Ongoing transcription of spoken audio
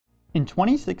In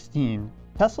 2016,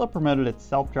 Tesla promoted its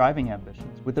self-driving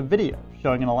ambitions with a video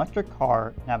showing an electric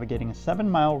car navigating a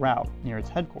 7-mile route near its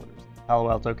headquarters in Palo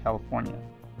Alto, California.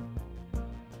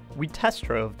 We test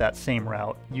drove that same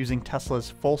route using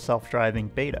Tesla's full self-driving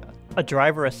Beta, a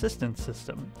driver assistance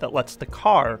system that lets the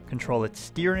car control its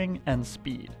steering and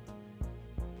speed.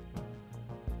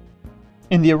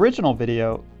 In the original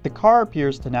video, the car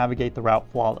appears to navigate the route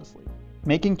flawlessly,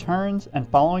 making turns and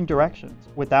following directions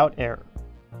without error.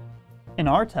 In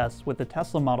our tests with the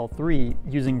Tesla Model 3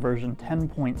 using version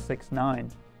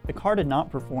 10.69, the car did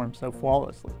not perform so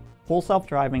flawlessly. Full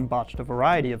self-driving botched a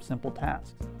variety of simple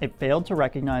tasks. It failed to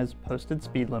recognize posted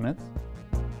speed limits,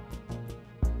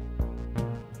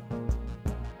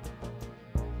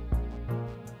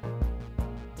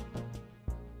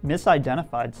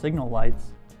 misidentified signal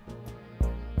lights,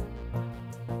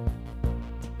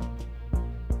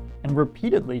 and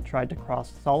repeatedly tried to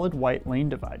cross solid white lane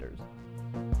dividers.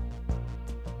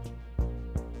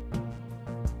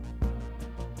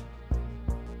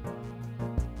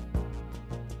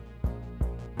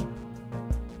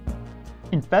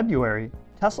 In February,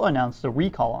 Tesla announced a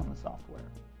recall on the software,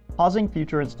 pausing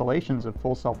future installations of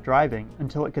full self-driving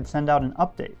until it could send out an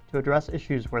update to address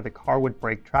issues where the car would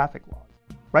break traffic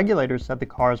laws. Regulators said the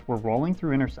cars were rolling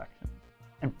through intersections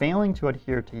and failing to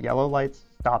adhere to yellow lights,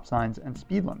 stop signs, and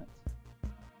speed limits.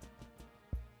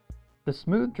 The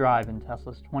smooth drive in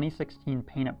Tesla's 2016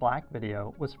 Paint It Black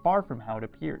video was far from how it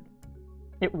appeared.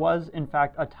 It was, in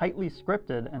fact, a tightly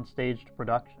scripted and staged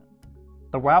production.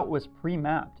 The route was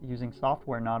pre-mapped using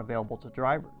software not available to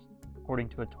drivers, according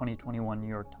to a 2021 New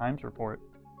York Times report,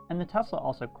 and the Tesla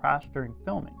also crashed during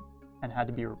filming and had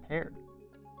to be repaired.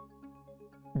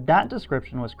 That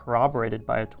description was corroborated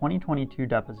by a 2022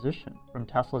 deposition from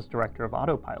Tesla's director of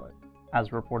Autopilot,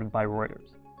 as reported by Reuters.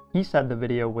 He said the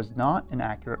video was not an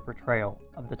accurate portrayal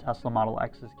of the Tesla Model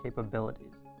X's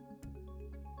capabilities.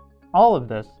 All of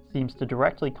this seems to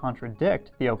directly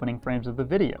contradict the opening frames of the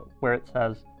video, where it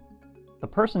says, "The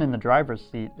person in the driver's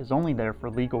seat is only there for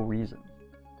legal reasons.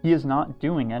 He is not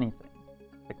doing anything.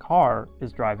 The car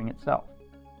is driving itself."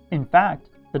 In fact,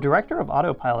 the director of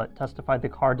Autopilot testified the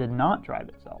car did not drive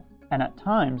itself, and at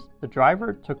times, the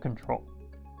driver took control.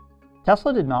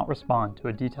 Tesla did not respond to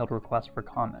a detailed request for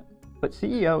comment, but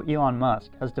CEO Elon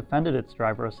Musk has defended its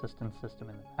driver assistance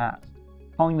system in the past,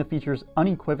 calling the features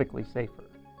unequivocally safer,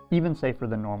 even safer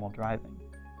than normal driving.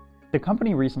 The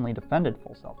company recently defended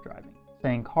full self-driving,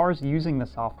 saying cars using the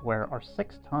software are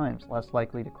 6 times less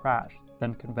likely to crash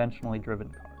than conventionally driven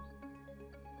cars.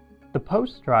 The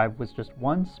post-drive was just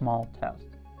one small test,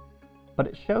 but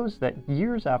it shows that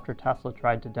years after Tesla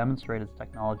tried to demonstrate its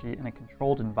technology in a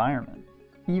controlled environment,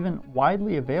 even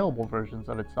widely available versions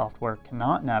of its software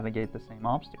cannot navigate the same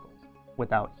obstacles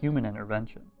without human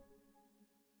intervention.